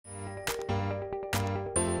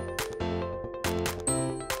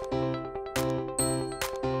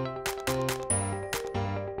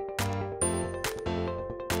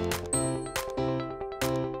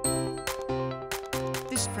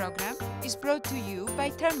is brought to you by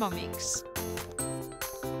Thermomix.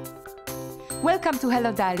 Welcome to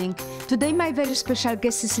Hello Darling. Today my very special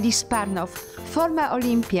guest is Parnov, former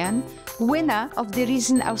Olympian, winner of the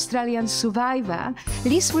recent Australian Survivor.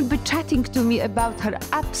 Liz will be chatting to me about her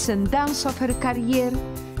ups and downs of her career,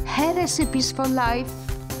 her recipes for life,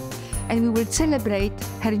 and we will celebrate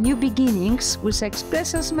her new beginnings with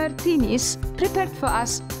expressos martinis prepared for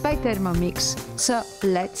us by Thermomix. So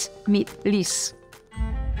let's meet Liz.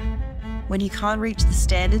 When you can't reach the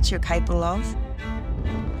standards you're capable of,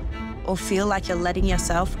 or feel like you're letting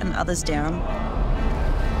yourself and others down,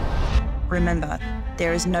 remember,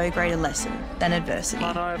 there is no greater lesson than adversity.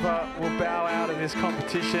 Parnova will bow out of this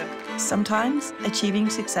competition. Sometimes achieving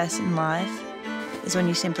success in life is when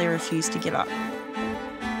you simply refuse to give up,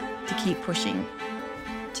 to keep pushing,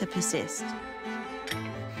 to persist.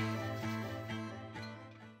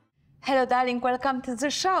 Hello darling, welcome to the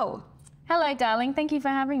show. Hello darling, thank you for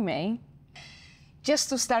having me. Just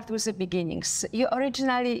to start with the beginnings, you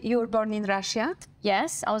were born in Russia?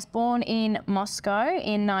 Yes, I was born in Moscow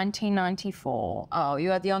in 1994. Oh,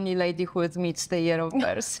 you are the only lady who admits the year of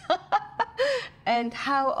birth. And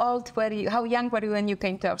how old were you, how young were you when you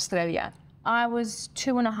came to Australia? I was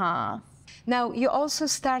 2.5. Now, you also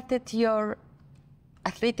started your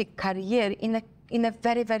athletic career in a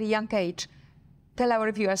very, very young age. Tell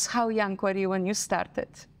our viewers, how young were you when you started?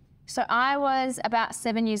 So I was about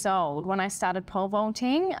 7 years old when I started pole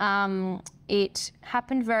vaulting. It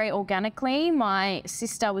happened very organically. My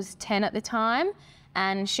sister was 10 at the time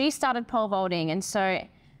and she started pole vaulting, and so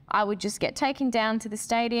I would just get taken down to the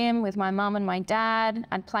stadium with my mum and my dad.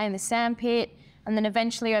 I'd play in the sandpit, and then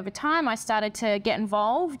eventually over time I started to get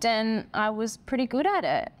involved and I was pretty good at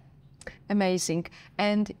it. Amazing.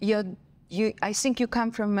 And I think you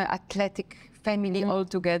come from an athletic family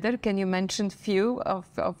altogether. Can you mention a few of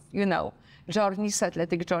journeys,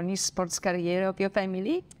 athletic journeys, sports career of your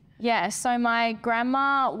family? Yeah, so my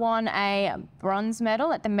grandma won a bronze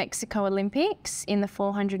medal at the Mexico Olympics in the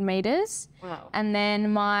 400 meters. Wow. And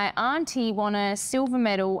then my auntie won a silver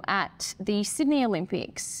medal at the Sydney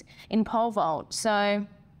Olympics in pole vault. So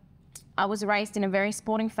I was raised in a very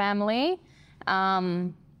sporting family.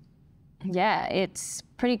 Yeah, it's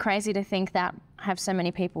pretty crazy to think that I have so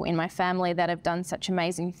many people in my family that have done such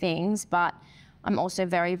amazing things, but I'm also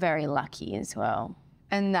very, very lucky as well.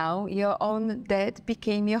 And now your own dad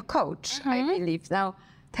became your coach, I believe. Now,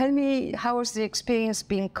 tell me, how was the experience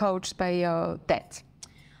being coached by your dad?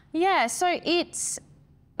 Yeah, so it's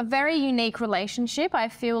a very unique relationship. I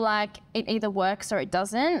feel like it either works or it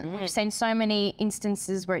doesn't. We've seen so many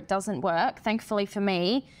instances where it doesn't work. Thankfully for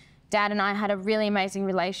me, Dad and I had a really amazing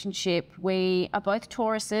relationship. We are both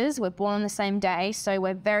Tauruses, we're born on the same day, so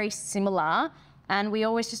we're very similar, and we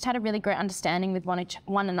always just had a really great understanding with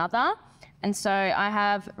one another. And so I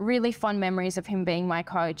have really fond memories of him being my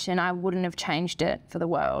coach, and I wouldn't have changed it for the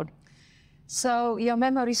world. So your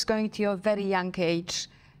memories going to your very young age.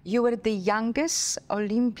 You were the youngest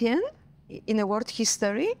Olympian in the world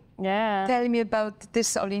history. Yeah. Tell me about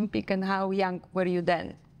this Olympic and how young were you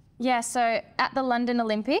then? Yeah, so at the London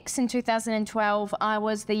Olympics in 2012, I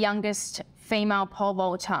was the youngest female pole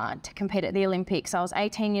vaulter to compete at the Olympics. I was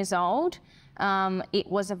 18 years old. It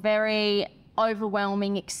was a very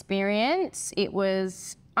overwhelming experience. It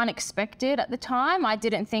was unexpected at the time. I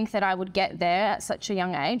didn't think that I would get there at such a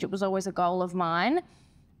young age. It was always a goal of mine.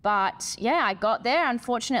 But yeah, I got there.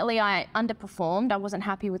 Unfortunately, I underperformed. I wasn't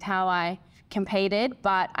happy with how I competed,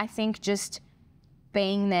 but I think just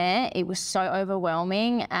being there, it was so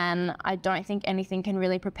overwhelming, and I don't think anything can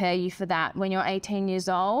really prepare you for that when you're 18 years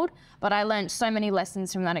old. But I learned so many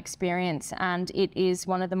lessons from that experience, and it is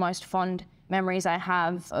one of the most fond memories I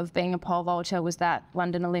have of being a pole vaulter was that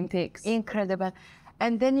London Olympics. Incredible.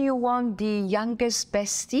 And then you won the youngest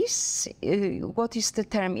besties. What is the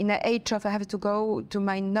term? In the age of, I have to go to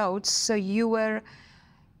my notes, so you were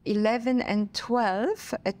 11 and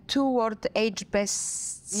 12, two world age bests.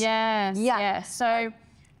 Yes, yeah. So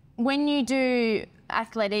when you do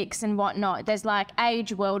athletics and whatnot, there's like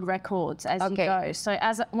age world records as you go. So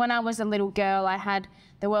when I was a little girl, I had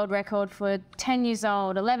the world record for 10 years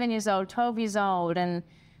old, 11 years old, 12 years old, and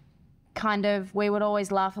kind of we would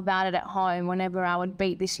always laugh about it at home whenever I would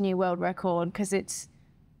beat this new world record, because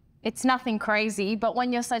it's nothing crazy, but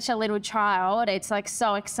when you're such a little child, it's like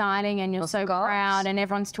so exciting and you're so proud and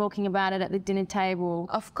everyone's talking about it at the dinner table.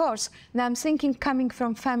 Of course. Now I'm thinking, coming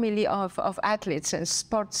from family of athletes and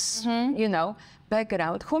sports,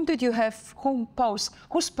 background, whom did you have,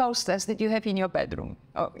 whose posters did you have in your bedroom,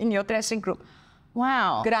 or in your dressing room?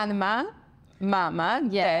 Wow. Grandma? mama,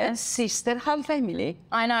 dad, Yes. sister, whole family.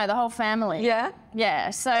 I know, the whole family. Yeah?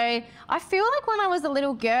 Yeah, so I feel like when I was a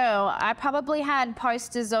little girl, I probably had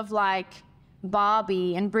posters of like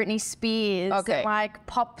Barbie and Britney Spears, Okay. like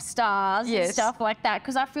pop stars and Yes. stuff like that.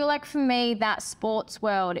 Because I feel like for me, that sports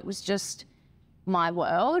world, it was just my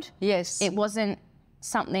world. Yes. It wasn't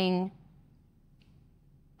something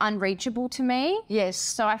unreachable to me. Yes.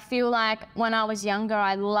 So I feel like when I was younger,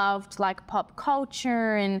 I loved like pop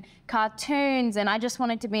culture and cartoons, and I just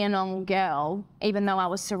wanted to be a normal girl, even though I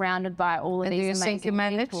was surrounded by all of And do these you think you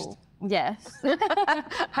amazing managed? people. Yes.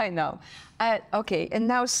 I know. Okay, and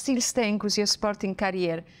now still staying with your sporting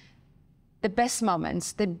career, the best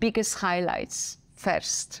moments, the biggest highlights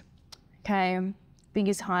first. Okay,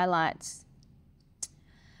 biggest highlights.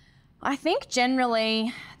 I think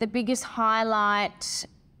generally the biggest highlight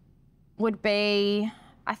would be,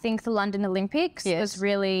 I think the London Olympics was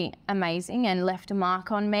really amazing and left a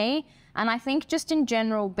mark on me. And I think just in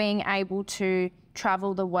general, being able to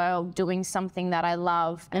travel the world doing something that I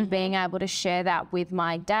love and being able to share that with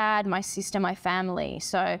my dad, my sister, my family.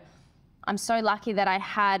 So I'm so lucky that I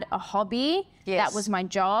had a hobby that was my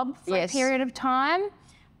job for a period of time.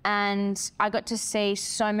 And I got to see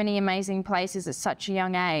so many amazing places at such a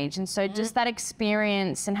young age. And so just that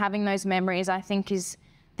experience and having those memories, I think, is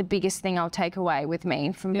the biggest thing I'll take away with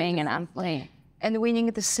me from being an athlete. And winning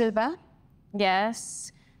the silver?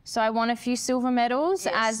 Yes. So I won a few silver medals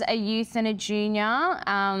as a youth and a junior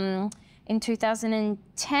in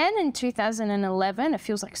 2010 and 2011. It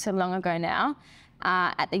feels like so long ago now.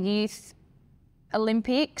 At the Youth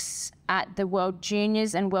Olympics, at the World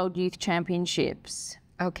Juniors and World Youth Championships.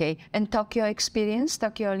 Okay, and Tokyo experience,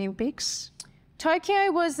 Tokyo Olympics?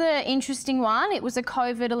 Tokyo was an interesting one. It was a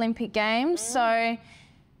COVID Olympic Games, so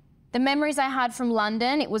the memories I had from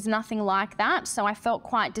London, it was nothing like that, so I felt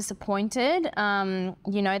quite disappointed.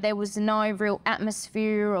 You know, there was no real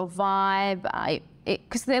atmosphere or vibe,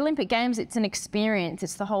 because the Olympic Games, it's an experience,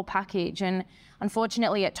 it's the whole package, and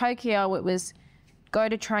unfortunately at Tokyo, it was go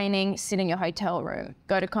to training, sit in your hotel room,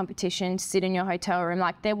 go to competition, sit in your hotel room.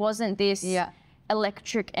 Like, there wasn't this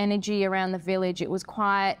electric energy around the village. It was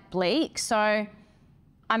quite bleak. So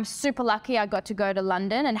I'm super lucky I got to go to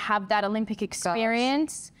London and have that Olympic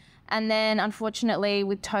experience. And then unfortunately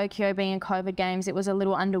with Tokyo being a COVID Games, it was a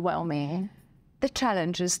little underwhelming. The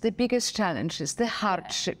challenges, the biggest challenges, the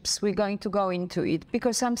hardships, we're going to go into it.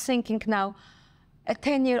 Because I'm thinking now, a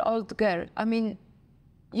 10-year-old girl, I mean,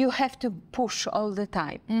 you have to push all the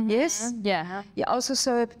time, yes? Yeah. I also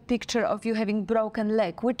saw a picture of you having broken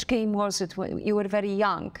leg. Which game was it when you were very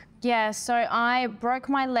young? Yeah, so I broke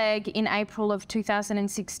my leg in April of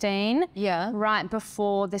 2016. Yeah. Right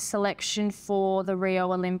before the selection for the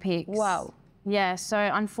Rio Olympics. Wow. Yeah, so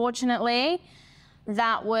unfortunately,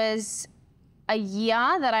 that was a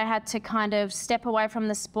year that I had to kind of step away from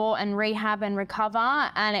the sport and rehab and recover.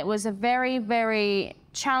 And it was a very, very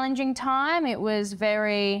challenging time. It was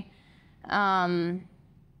very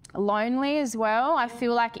lonely as well. I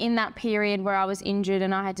feel like in that period where I was injured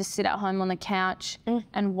and I had to sit at home on the couch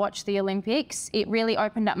and watch the Olympics, it really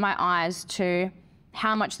opened up my eyes to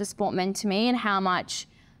how much the sport meant to me and how much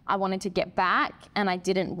I wanted to get back, and I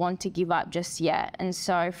didn't want to give up just yet. And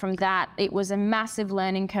so from that, it was a massive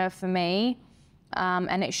learning curve for me.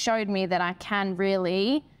 And it showed me that I can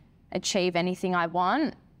really achieve anything I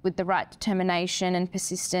want with the right determination and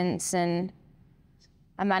persistence. And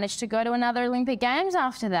I managed to go to another Olympic Games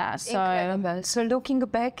after that. So, incredible. So looking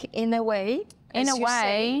back, in a way,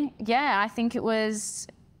 yeah, I think it was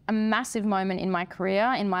a massive moment in my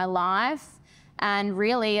career, in my life, and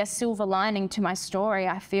really a silver lining to my story.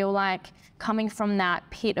 I feel like coming from that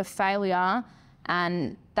pit of failure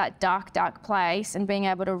and that dark, dark place and being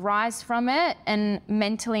able to rise from it and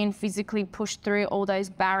mentally and physically push through all those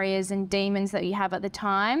barriers and demons that you have at the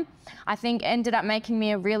time, I think ended up making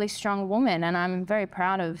me a really strong woman, and I'm very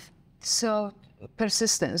proud of. So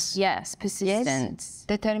persistence. Yes, persistence. Yes.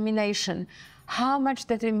 Determination. How much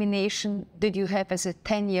determination did you have as a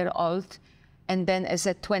 10-year-old and then as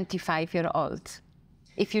a 25-year-old?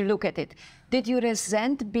 If you look at it, did you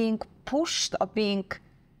resent being pushed or being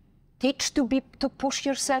teach to push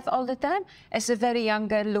yourself all the time? As a very young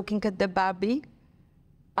girl looking at the Barbie,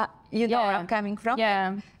 you know where I'm coming from?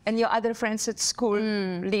 Yeah. And your other friends at school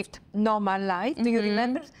lived normal life. Do you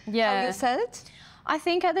remember how you felt? I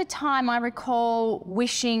think at the time I recall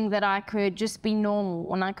wishing that I could just be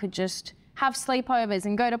normal and I could just have sleepovers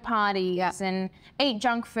and go to parties and eat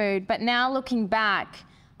junk food. But now looking back,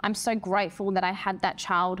 I'm so grateful that I had that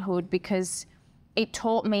childhood, because it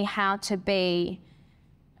taught me how to be,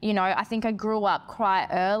 you know, I think I grew up quite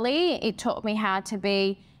early. It taught me how to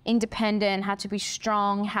be independent, had to be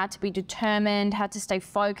strong, had to be determined, had to stay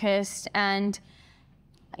focused. And,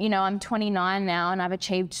 you know, I'm 29 now and I've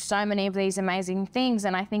achieved so many of these amazing things.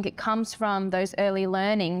 And I think it comes from those early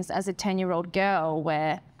learnings as a 10-year-old girl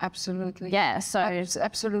where... Absolutely. Yeah, so...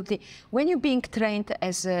 Absolutely. When you're being trained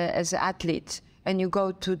as an athlete and you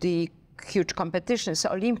go to the huge competitions,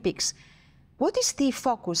 Olympics, what is the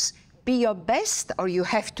focus? Be your best or you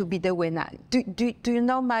have to be the winner? Do you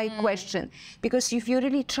know my question? Because if you're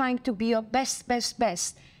really trying to be your best,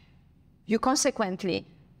 you consequently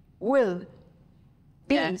will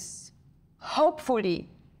be, hopefully,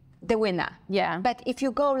 the winner. Yeah. But if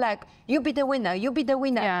you go like, you be the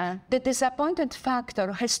winner, the disappointed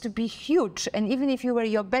factor has to be huge. And even if you were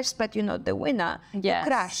your best, but you're not the winner, you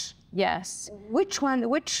crash. Yes. Which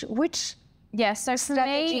so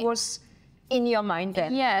strategy was in your mind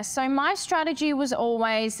then? Yeah, so my strategy was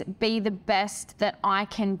always be the best that I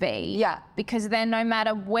can be. Yeah. Because then no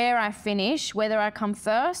matter where I finish, whether I come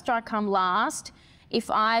first or I come last,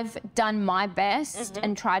 if I've done my best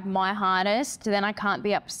and tried my hardest, then I can't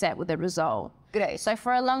be upset with the result. Great. So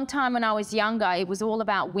for a long time when I was younger, it was all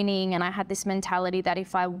about winning, and I had this mentality that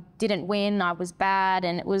if I didn't win, I was bad,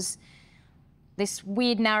 and it was this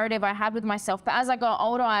weird narrative I had with myself. But as I got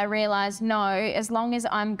older, I realized, no, as long as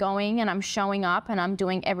I'm going and I'm showing up and I'm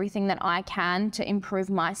doing everything that I can to improve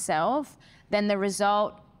myself, then the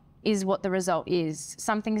result is what the result is.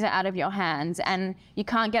 Some things are out of your hands, and you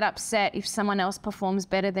can't get upset if someone else performs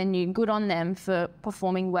better than you. Good on them for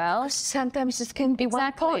performing well. Sometimes it can be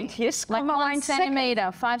 1 point. Yes, like 1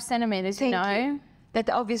 centimeter, 5 centimeters, Thank you know. You. That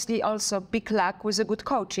obviously also big luck with a good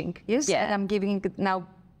coaching. Yes, and I'm giving it now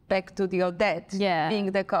back to your dad,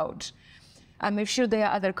 being the coach. I'm sure there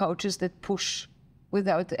are other coaches that push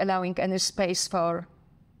without allowing any space for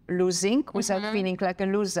losing, without feeling like a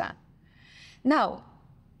loser. Now,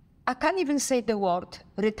 I can't even say the word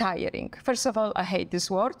retiring. First of all, I hate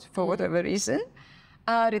this word for whatever reason.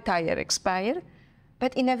 Retire, expire.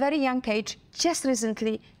 But in a very young age, just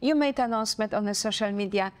recently, you made an announcement on the social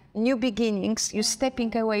media, new beginnings, you're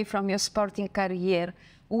stepping away from your sporting career.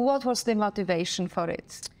 What was the motivation for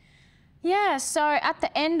it? Yeah, so at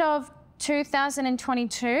the end of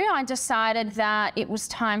 2022, I decided that it was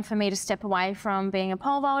time for me to step away from being a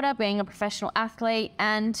pole vaulter, being a professional athlete,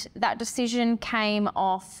 and that decision came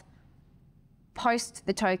off post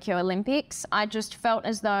the Tokyo Olympics. I just felt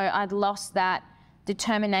as though I'd lost that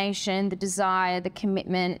determination, the desire, the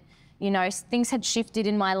commitment. You know, things had shifted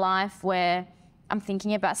in my life where I'm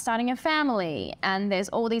thinking about starting a family, and there's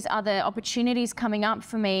all these other opportunities coming up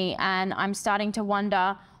for me, and I'm starting to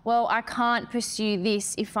wonder, well, I can't pursue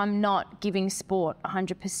this if I'm not giving sport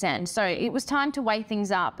 100%. So it was time to weigh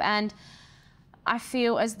things up, and I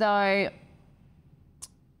feel as though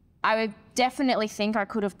I would definitely think I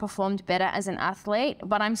could have performed better as an athlete,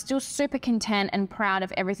 but I'm still super content and proud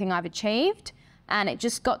of everything I've achieved. And it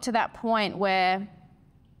just got to that point where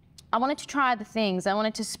I wanted to try other things. I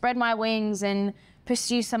wanted to spread my wings and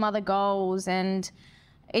pursue some other goals. And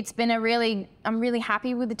it's been I'm really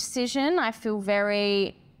happy with the decision. I feel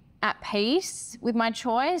very at peace with my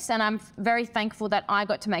choice, and I'm very thankful that I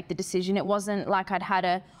got to make the decision. It wasn't like I'd had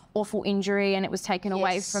an awful injury and it was taken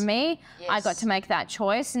away from me. I got to make that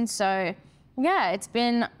choice, and so yeah, it's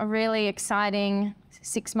been a really exciting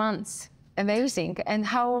 6 months. Amazing. And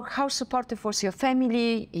how supportive was your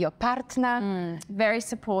family, your partner? Very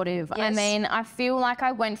supportive. I mean, I feel like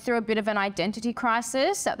I went through a bit of an identity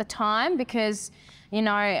crisis at the time because, you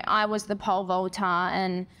know, I was the pole vaulter,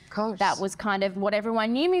 and that was kind of what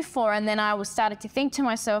everyone knew me for. And then I started to think to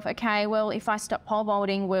myself, okay, well, if I stop pole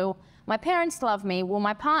vaulting, will my parents love me? Will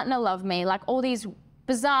my partner love me? Like, all these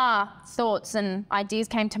bizarre thoughts and ideas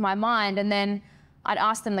came to my mind. And then I'd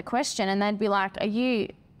ask them the question and they'd be like, are you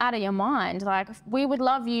out of your mind? Like, we would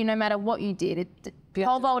love you no matter what you did.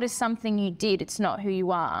 Pole vault is something you did. It's not who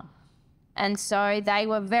you are. And so they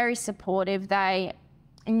were very supportive. They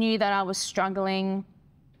knew that I was struggling.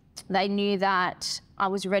 They knew that I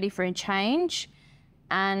was ready for a change,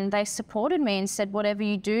 and they supported me and said, whatever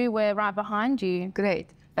you do, we're right behind you. Great.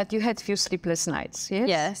 But you had a few sleepless nights, yes?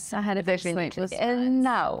 Yes, I had a few sleepless nights. And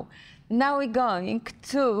now we're going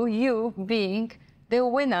to you being the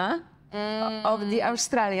winner of the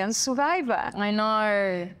Australian Survivor. I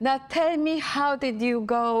know. Now tell me, how did you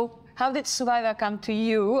go? How did Survivor come to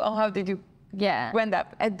you, or how did you end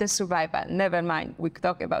up at the Survivor? Never mind, we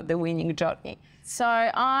talk about the winning journey. So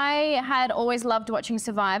I had always loved watching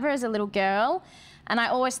Survivor as a little girl, and I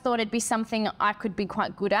always thought it'd be something I could be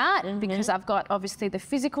quite good at because I've got obviously the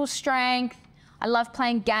physical strength. I love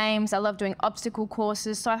playing games. I love doing obstacle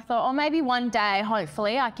courses. So I thought, oh, maybe one day,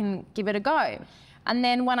 hopefully, I can give it a go. And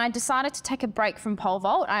then when I decided to take a break from pole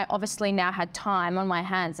vault, I obviously now had time on my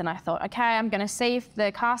hands, and I thought, okay, I'm going to see if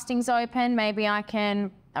the casting's open, maybe I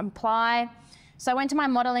can apply. So I went to my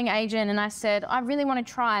modelling agent and I said, I really want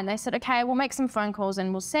to try. And they said, okay, we'll make some phone calls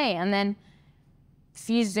and we'll see. And then a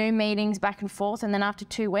few Zoom meetings back and forth. And then after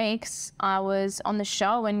 2 weeks, I was on the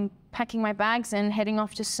show and packing my bags and heading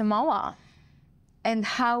off to Samoa. And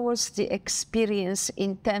how was the experience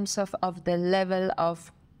in terms of the level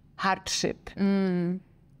of hardship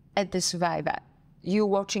at the Survivor? You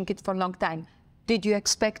watching it for a long time. Did you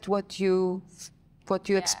expect what you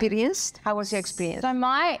experienced? How was your experience? So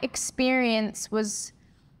my experience was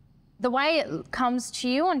the way it comes to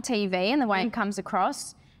you on TV and the way it comes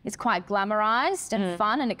across is quite glamorized and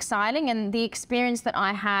fun and exciting. And the experience that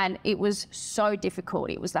I had, it was so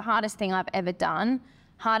difficult. It was the hardest thing I've ever done.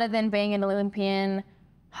 Harder than being an Olympian,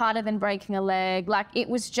 harder than breaking a leg. Like, it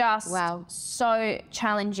was just so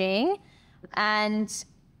challenging. And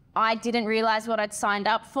I didn't realize what I'd signed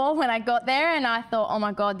up for when I got there, and I thought, oh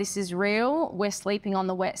my God, this is real. We're sleeping on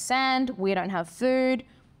the wet sand. We don't have food.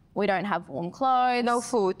 We don't have warm clothes. No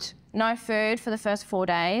food. No food for the first 4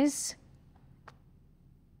 days.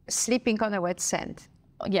 Sleeping on the wet sand.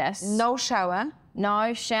 Yes. No shower.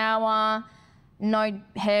 No shower, no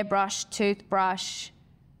hairbrush, toothbrush,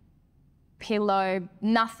 pillow,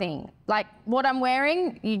 nothing. Like, what I'm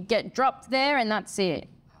wearing, you get dropped there and that's it.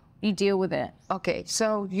 You deal with it. Okay,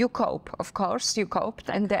 so you cope, of course, you coped,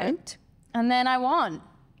 and then? And then I won.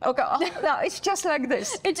 Okay, no, it's just like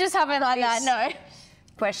this. It just happened like that, no.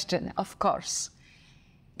 Question, of course.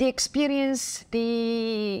 The experience,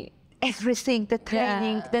 the everything, the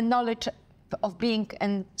training, the knowledge of being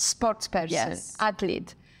a sports person,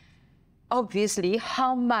 athlete. Obviously,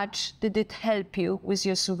 how much did it help you with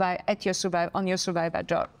your on your Survivor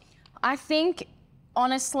job? I think,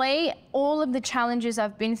 honestly, all of the challenges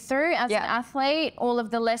I've been through as an athlete, all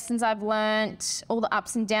of the lessons I've learnt, all the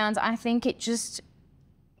ups and downs, I think it just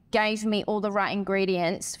gave me all the right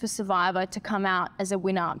ingredients for Survivor to come out as a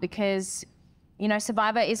winner, because, you know,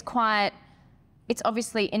 Survivor is it's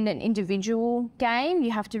obviously in an individual game.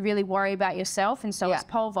 You have to really worry about yourself, and so is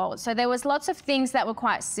pole vault. So there was lots of things that were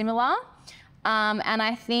quite similar. And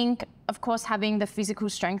I think, of course, having the physical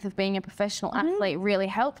strength of being a professional athlete really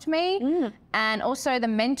helped me. And also the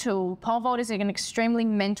mental. Pole vault is an extremely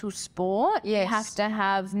mental sport. Yes. You have to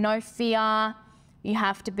have no fear. You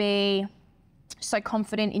have to be so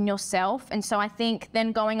confident in yourself. And so I think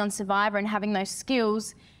then going on Survivor and having those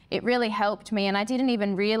skills, it really helped me. And I didn't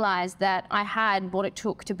even realise that I had what it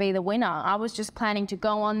took to be the winner. I was just planning to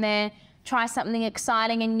go on there, try something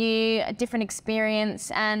exciting and new, a different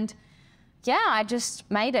experience, and yeah, I just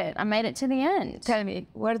made it. I made it to the end. Tell me,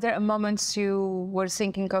 were there moments you were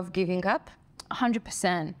thinking of giving up?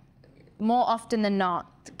 100%. More often than not.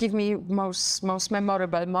 Give me most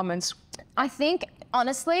memorable moments. I think,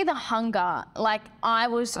 honestly, the hunger. Like, I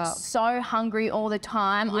was so hungry all the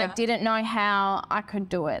time. I didn't know how I could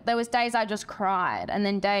do it. There was days I just cried, and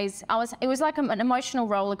then days it was like an emotional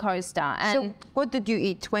roller coaster. And so what did you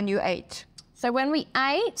eat when you ate? So when we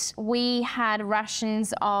ate, we had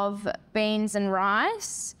rations of beans and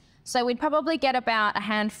rice. So we'd probably get about a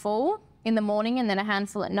handful in the morning and then a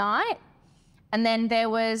handful at night. And then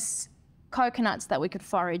there was coconuts that we could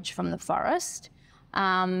forage from the forest.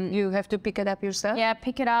 You have to pick it up yourself? Yeah,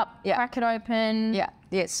 pick it up, crack it open. Yeah,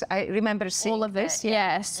 yes, I remember seeing all of this.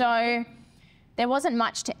 Yeah, so there wasn't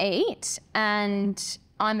much to eat, and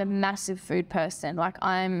I'm a massive food person. Like,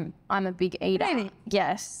 I'm a big eater. Really?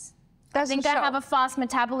 Yes. I think I have a fast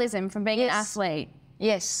metabolism from being an athlete.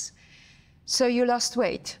 Yes. So you lost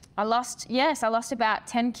weight? I lost about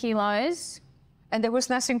 10 kilos. And there was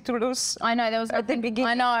nothing to lose? I know, there was at the beginning.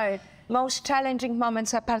 I know. Most challenging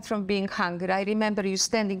moments apart from being hungry. I remember you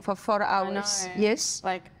standing for 4 hours. I know. Yes?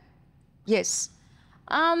 Yes.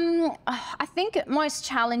 I think most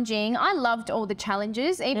challenging, I loved all the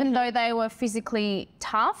challenges, even though they were physically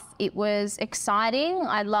tough. It was exciting.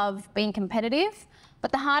 I love being competitive.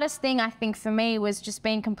 But the hardest thing, I think, for me was just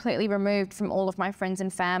being completely removed from all of my friends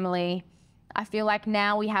and family. I feel like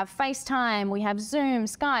now we have FaceTime, we have Zoom,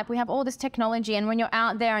 Skype, we have all this technology, and when you're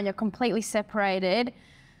out there and you're completely separated,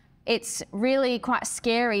 it's really quite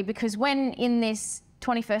scary, because when in this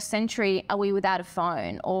 21st century are we without a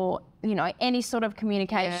phone or, you know, any sort of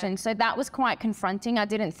communication? So that was quite confronting. I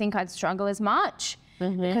didn't think I'd struggle as much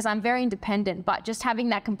because I'm very independent, but just having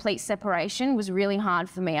that complete separation was really hard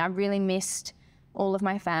for me. I really missed all of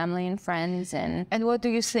my family and friends. And what do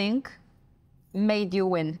you think made you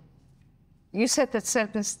win? You said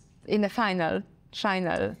that in the final.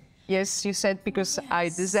 Yes, you said because I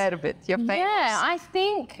deserve it. Your famous. Yeah, I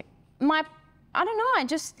think I don't know. I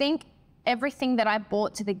just think everything that I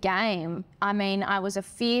brought to the game. I mean, I was a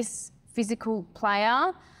fierce physical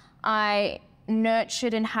player. I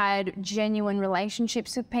nurtured and had genuine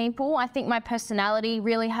relationships with people. I think my personality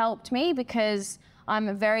really helped me because I'm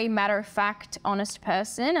a very matter-of-fact, honest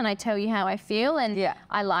person, and I tell you how I feel, and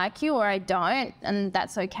I like you or I don't, and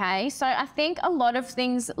that's okay. So I think a lot of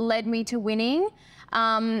things led me to winning,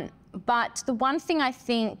 but the one thing I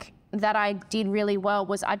think that I did really well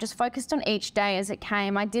was I just focused on each day as it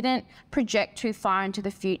came. I didn't project too far into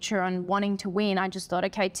the future on wanting to win. I just thought,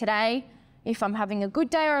 okay, today, if I'm having a good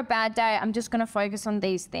day or a bad day, I'm just going to focus on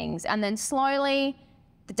these things. And then slowly,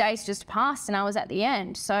 the days just passed and I was at the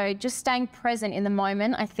end. So just staying present in the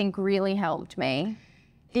moment, I think really helped me.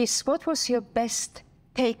 Liz, what was your best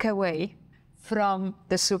takeaway from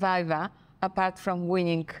the Survivor, apart from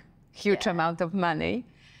winning huge amount of money?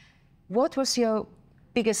 What was your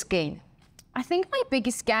biggest gain? I think my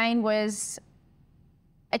biggest gain was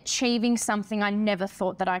achieving something I never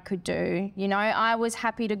thought that I could do. You know, I was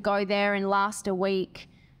happy to go there and last a week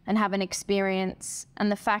and have an experience.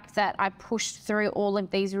 And the fact that I pushed through all of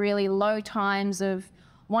these really low times of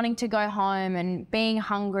wanting to go home and being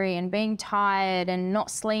hungry and being tired and not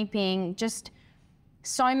sleeping, just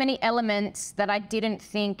so many elements that I didn't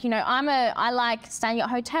think, you know, I like staying at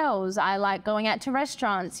hotels, I like going out to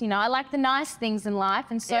restaurants, you know, I like the nice things in life.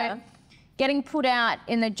 And so getting put out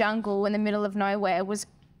in the jungle in the middle of nowhere was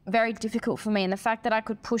very difficult for me. And the fact that I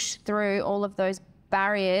could push through all of those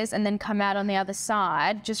barriers and then come out on the other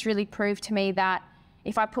side just really proved to me that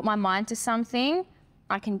if I put my mind to something,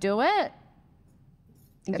 I can do it.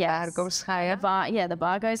 The bar goes higher. The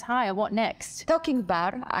bar goes higher. What next? Talking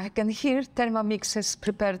bar, I can hear Thermomix has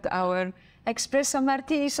prepared our expresso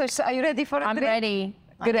martini. So are you ready for a drink? I'm ready.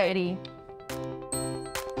 Great. I'm ready.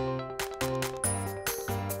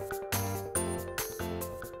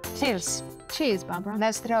 Cheers. Cheers, Barbara. Na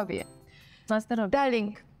zdrowie. Na zdrowie.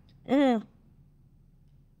 Darling.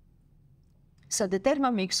 So the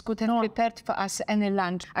Thermomix could have prepared for us any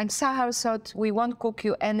lunch. And Sahar thought, we won't cook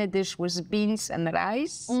you any dish with beans and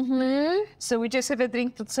rice. So we just have a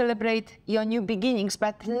drink to celebrate your new beginnings.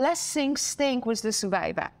 But less things staying with the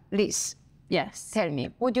Survivor. Liz. Yes. Tell me,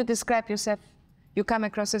 would you describe yourself? You come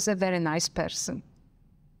across as a very nice person.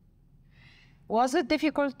 Was it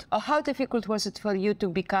difficult, or how difficult was it for you to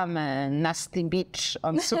become a nasty bitch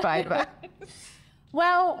on Survivor?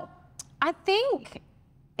 Well, I think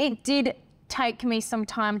it did take me some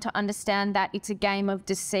time to understand that it's a game of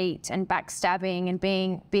deceit and backstabbing and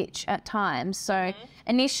being bitch at times. So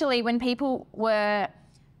initially when people were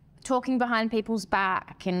talking behind people's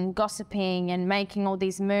back and gossiping and making all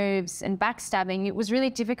these moves and backstabbing, it was really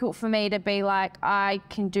difficult for me to be like, I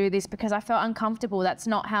can do this, because I felt uncomfortable. That's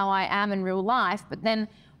not how I am in real life. But then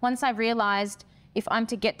once I realized if I'm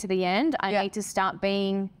to get to the end, I need to start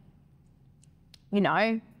being, you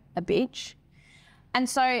know, a bitch. And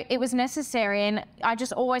so it was necessary, and I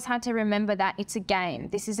just always had to remember that it's a game.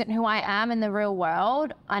 This isn't who I am in the real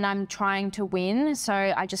world, and I'm trying to win, so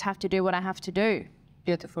I just have to do what I have to do.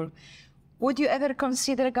 Beautiful. Would you ever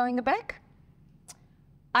consider going back?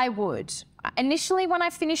 I would. Initially, when I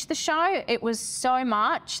finished the show, it was so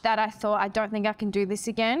much that I thought, I don't think I can do this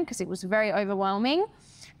again, because it was very overwhelming.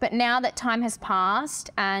 But now that time has passed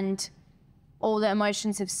and all the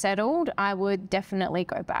emotions have settled, I would definitely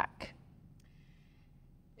go back.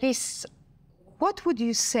 Liz, what would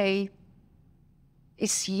you say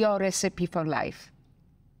is your recipe for life?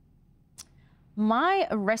 My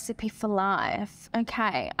recipe for life,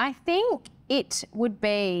 okay, I think it would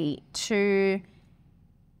be to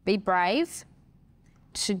be brave,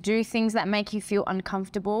 to do things that make you feel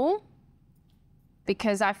uncomfortable,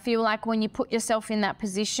 because I feel like when you put yourself in that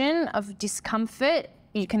position of discomfort,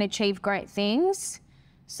 you can achieve great things.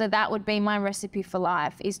 So that would be my recipe for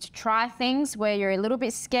life, is to try things where you're a little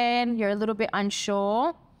bit scared, you're a little bit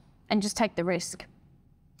unsure, and just take the risk.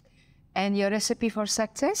 And your recipe for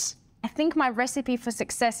success? I think my recipe for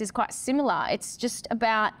success is quite similar. It's just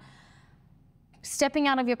about stepping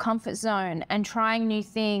out of your comfort zone and trying new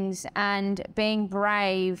things and being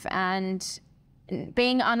brave and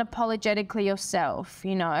being unapologetically yourself,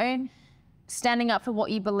 you know? Standing up for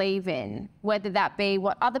what you believe in, whether that be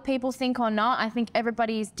what other people think or not. I think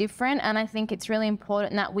everybody is different, and I think it's really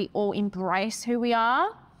important that we all embrace who we are.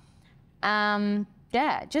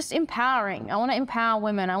 Yeah, just empowering. I want to empower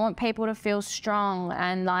women. I want people to feel strong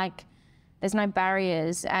and like there's no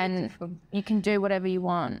barriers and you can do whatever you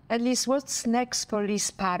want. At least what's next for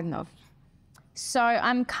Liz Parnov? So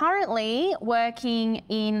I'm currently working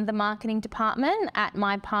in the marketing department at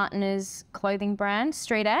my partner's clothing brand,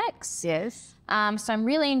 Street X. Yes. So I'm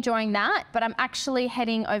really enjoying that, but I'm actually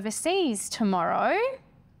heading overseas tomorrow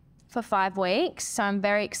for 5 weeks, so I'm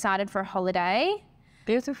very excited for a holiday.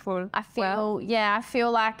 Beautiful. I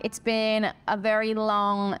feel like it's been a very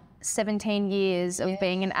long 17 years of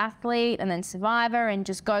being an athlete and then survivor and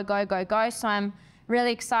just go, go, go, go. So I'm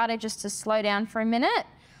really excited just to slow down for a minute.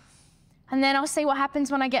 And then I'll see what happens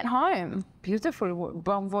when I get home. Beautiful.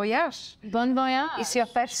 Bon voyage. Bon voyage. Is your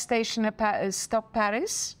first station stop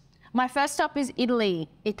Paris? My first stop is Italy.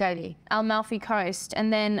 Italy. Amalfi Coast.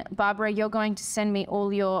 And then, Barbara, you're going to send me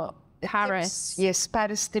all your Paris. Tips. Yes,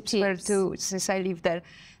 Paris tips where to, since I live there.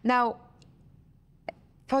 Now,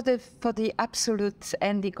 for the absolute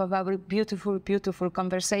ending of our beautiful, beautiful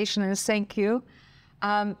conversation, and thank you,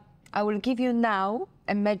 I will give you now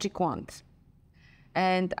a magic wand.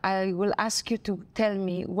 And I will ask you to tell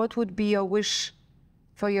me what would be your wish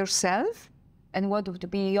for yourself and what would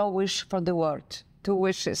be your wish for the world. 2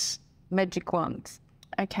 wishes, magic wand.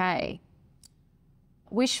 Okay.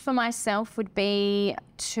 Wish for myself would be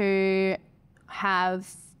to have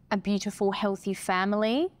a beautiful, healthy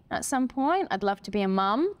family at some point. I'd love to be a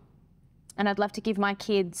mum, and I'd love to give my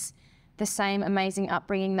kids the same amazing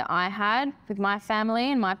upbringing that I had with my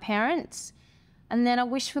family and my parents. And then a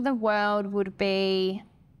wish for the world would be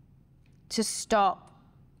to stop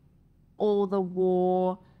all the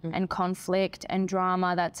war and conflict and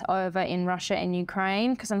drama that's over in Russia and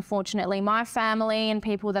Ukraine, because unfortunately my family and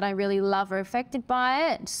people that I really love are affected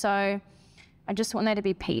by it. So I just want there to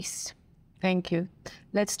be peace. Thank you.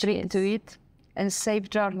 Let's drink to it and safe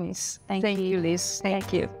journeys. Thank you. Thank you, Liz.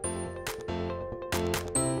 Thank you.